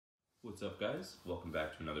What's up, guys? Welcome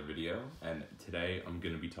back to another video, and today I'm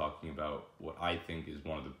going to be talking about what I think is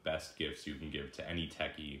one of the best gifts you can give to any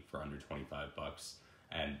techie for under 25 bucks.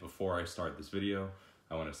 And before I start this video,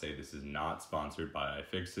 I want to say this is not sponsored by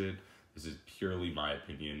iFixit. This is purely my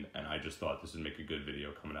opinion, and I just thought this would make a good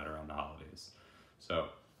video coming out around the holidays. So,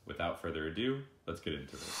 without further ado, let's get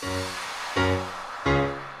into this.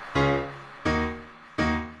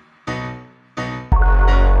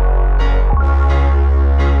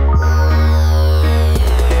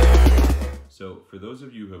 So for those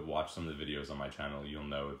of you who have watched some of the videos on my channel, you'll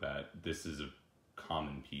know that this is a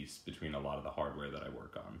common piece between a lot of the hardware that I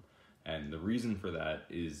work on. And the reason for that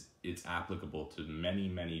is it's applicable to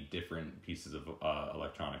many different pieces of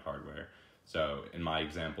electronic hardware. So in my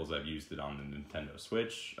examples, I've used it on the Nintendo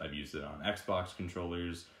Switch, I've used it on Xbox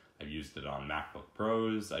controllers, I've used it on MacBook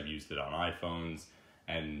Pros, I've used it on iPhones,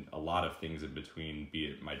 and a lot of things in between, be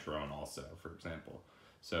it my drone also, for example.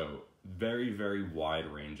 So very wide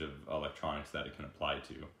range of electronics that it can apply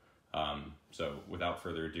to. So without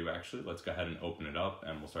further ado, actually, let's go ahead and open it up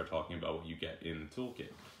and we'll start talking about what you get in the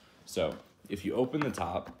toolkit. So if you open the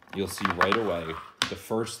top, you'll see right away the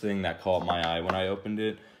first thing that caught my eye when I opened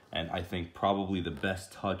it, and I think probably the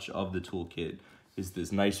best touch of the toolkit, is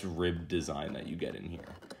this nice ribbed design that you get in here.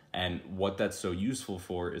 And what that's so useful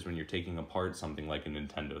for is when you're taking apart something like a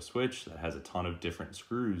Nintendo Switch that has a ton of different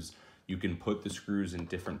screws, you can put the screws in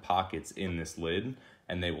different pockets in this lid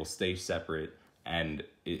and they will stay separate, and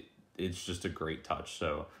it's just a great touch.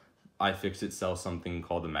 So iFixit sells something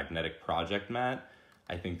called the magnetic project mat.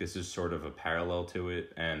 I think this is sort of a parallel to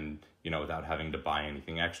it, and without having to buy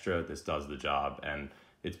anything extra, this does the job, and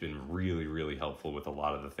it's been really helpful with a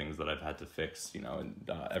lot of the things that I've had to fix,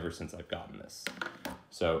 ever since I've gotten this.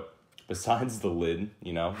 So besides the lid,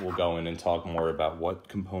 we'll go in and talk more about what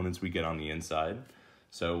components we get on the inside.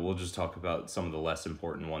 So we'll just talk about some of the less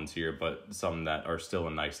important ones here, but some that are still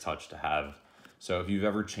a nice touch to have. So if you've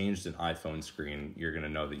ever changed an iPhone screen, you're gonna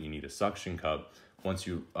know that you need a suction cup. Once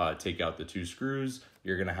you take out the two screws,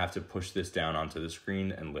 you're gonna have to push this down onto the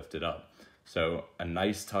screen and lift it up. So a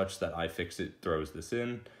nice touch that iFixit throws this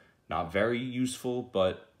in. Not very useful,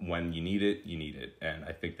 but when you need it. And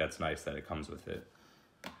I think that's nice that it comes with it.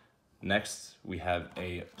 Next, we have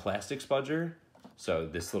a plastic spudger. So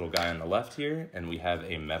this little guy on the left here, and we have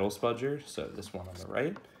a metal spudger, so this one on the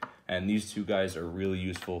right. And these two guys are really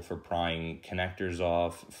useful for prying connectors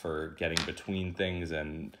off, for getting between things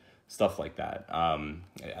and stuff like that.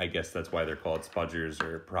 I guess that's why they're called spudgers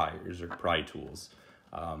or priers or pry tools.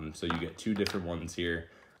 So you get two different ones here.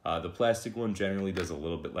 The plastic one generally does a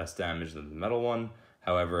little bit less damage than the metal one.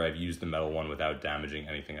 However, I've used the metal one without damaging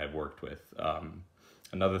anything I've worked with.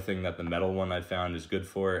 Another thing that the metal one I found is good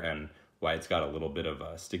for, and why it's got a little bit of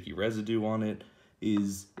a sticky residue on it,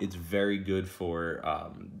 is it's very good for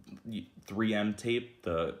 3M tape,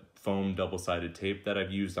 the foam double-sided tape that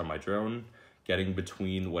I've used on my drone. Getting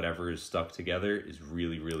between whatever is stuck together is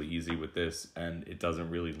really easy with this, and it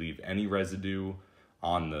doesn't really leave any residue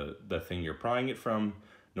on the thing you're prying it from,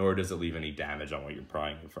 nor does it leave any damage on what you're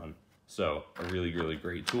prying it from. So a really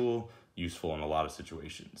great tool, useful in a lot of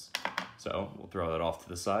situations. So we'll throw that off to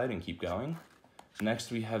the side and keep going.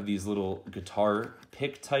 Next, we have these little guitar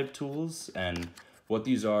pick type tools, and what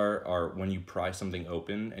these are when you pry something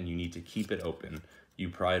open and you need to keep it open. You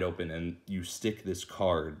pry it open and you stick this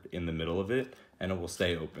card in the middle of it and it will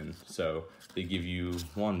stay open. So they give you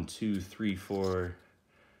 1, 2, 3, 4,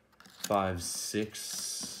 5,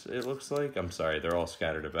 6, it looks like. I'm sorry, they're all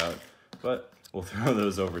scattered about, but we'll throw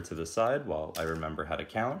those over to the side while I remember how to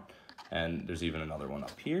count. And there's even another one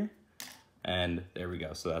up here. And there we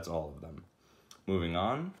go, so that's all of them. Moving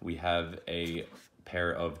on, we have a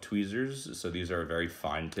pair of tweezers. So these are very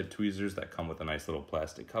fine tip tweezers that come with a nice little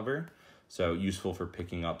plastic cover. So useful for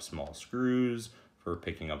picking up small screws, for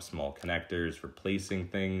picking up small connectors, for placing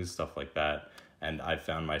things, stuff like that. And I've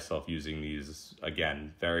found myself using these,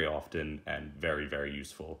 again, very often and very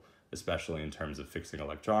useful, especially in terms of fixing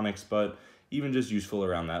electronics, but even just useful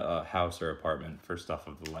around that house or apartment for stuff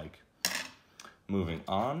of the like. Moving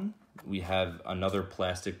on, we have another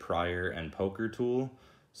plastic prier and poker tool.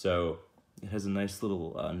 So it has a nice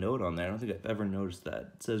little note on there. I don't think I've ever noticed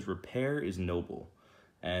that. It says repair is noble.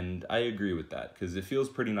 And I agree with that, because it feels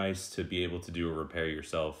pretty nice to be able to do a repair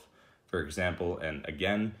yourself. For example, and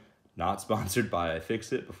again, not sponsored by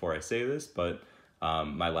iFixit before I say this, but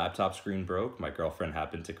my laptop screen broke. My girlfriend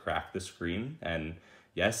happened to crack the screen, and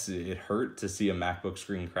yes, it hurt to see a MacBook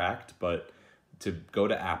screen cracked, but to go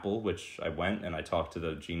to Apple, which I went and I talked to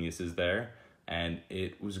the geniuses there, and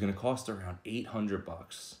it was going to cost around 800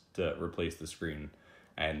 bucks to replace the screen,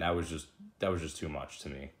 and that was just too much to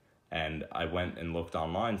me. and I went and looked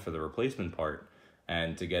online for the replacement part,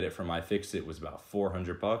 and to get it from iFixit was about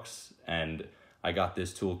 $400, and I got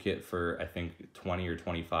this toolkit for I think $20 or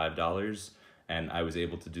 $25, and I was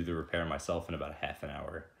able to do the repair myself in about half an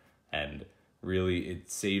hour. And really, it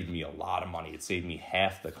saved me a lot of money. It saved me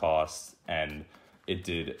half the cost, and it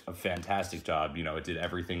did a fantastic job. You know, it did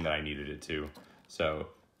everything that I needed it to. So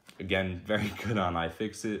again, very good on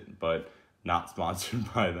iFixit, but not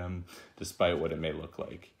sponsored by them, despite what it may look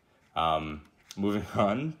like. Moving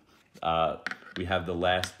on, we have the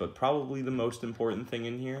last but probably the most important thing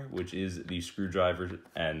in here, which is the screwdriver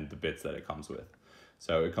and the bits that it comes with.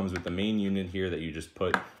 So it comes with the main unit here that you just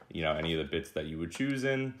put, you know, any of the bits that you would choose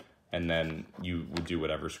in, and then you would do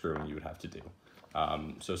whatever screwing you would have to do.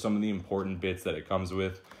 So some of the important bits that it comes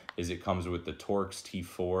with is it comes with the Torx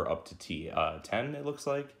T4 up to T10, it looks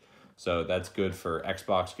like. So that's good for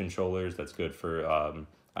Xbox controllers. That's good for,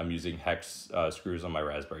 I'm using hex screws on my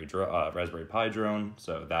Raspberry Pi drone,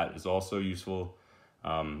 so that is also useful.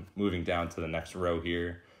 Moving down to the next row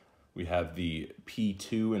here, we have the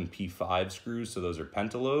P2 and P5 screws, so those are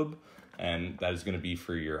pentalobe, and that is going to be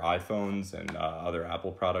for your iPhones and other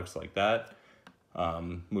Apple products like that.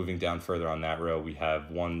 Moving down further on that row, we have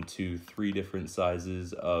 1, 2, 3 different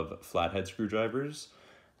sizes of flathead screwdrivers,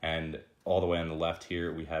 and all the way on the left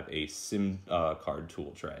here, we have a SIM card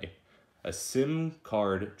tool tray. A SIM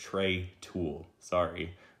card tray tool.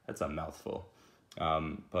 Sorry, that's a mouthful.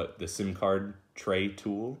 But the SIM card tray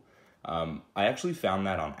tool, I actually found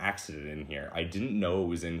that on accident in here. I didn't know it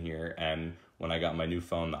was in here, and when I got my new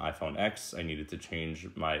phone, the iPhone X, I needed to change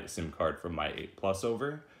my SIM card from my 8 Plus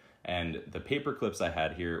over, and the paper clips I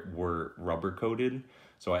had here were rubber coated,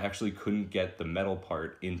 so I actually couldn't get the metal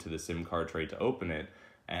part into the SIM card tray to open it,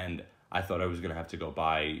 and I thought I was gonna have to go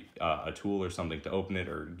buy a tool or something to open it,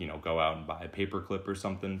 or, you know, go out and buy a paper clip or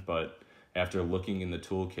something. But after looking in the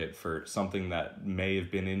toolkit for something that may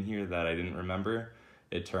have been in here that I didn't remember,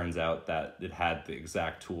 it turns out that it had the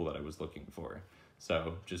exact tool that I was looking for.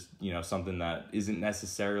 So just, you know, something that isn't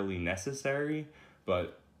necessarily necessary,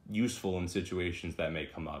 but useful in situations that may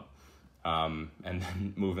come up. And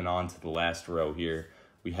then moving on to the last row here,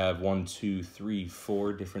 we have 1, 2, 3,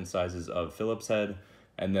 4 different sizes of Phillips head.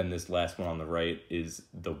 And then this last one on the right is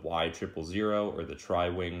the Y000 or the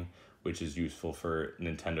Tri-Wing, which is useful for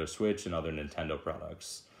Nintendo Switch and other Nintendo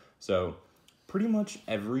products. So pretty much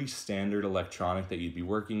every standard electronic that you'd be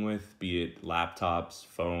working with, be it laptops,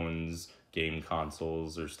 phones, game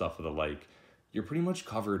consoles, or stuff of the like, you're pretty much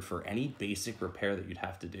covered for any basic repair that you'd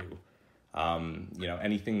have to do. You know,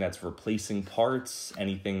 anything that's replacing parts,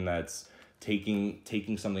 anything that's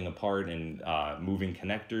taking something apart and moving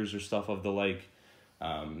connectors or stuff of the like.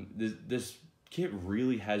 This kit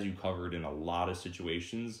really has you covered in a lot of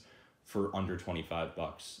situations for under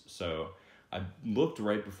 $25. So I looked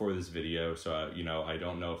right before this video, so you know, I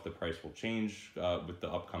don't know if the price will change with the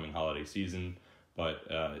upcoming holiday season, but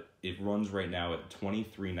it runs right now at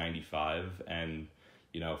 $23.95, and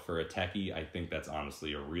you know, for a techie, I think that's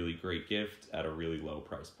honestly a really great gift at a really low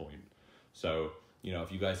price point. So, you know,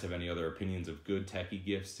 if you guys have any other opinions of good techie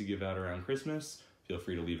gifts to give out around Christmas, feel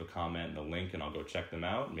free to leave a comment in the link and I'll go check them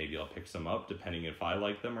out. Maybe I'll pick some up depending if I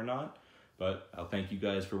like them or not. But I'll thank you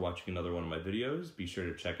guys for watching another one of my videos. Be sure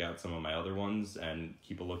to check out some of my other ones and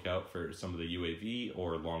keep a lookout for some of the UAV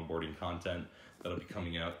or longboarding content that'll be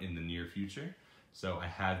coming out in the near future. So I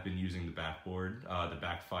have been using the backboard, the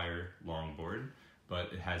Backfire longboard,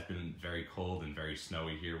 but it has been very cold and very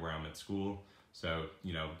snowy here where I'm at school. So,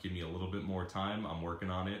 you know, give me a little bit more time. I'm working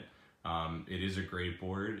on it. It is a great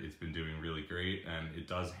board. It's been doing really great, and it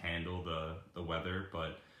does handle the weather,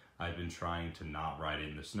 but I've been trying to not ride it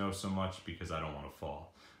in the snow so much because I don't want to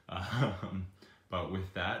fall. But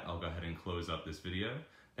with that, I'll go ahead and close up this video.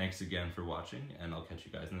 Thanks again for watching, and I'll catch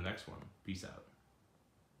you guys in the next one. Peace out.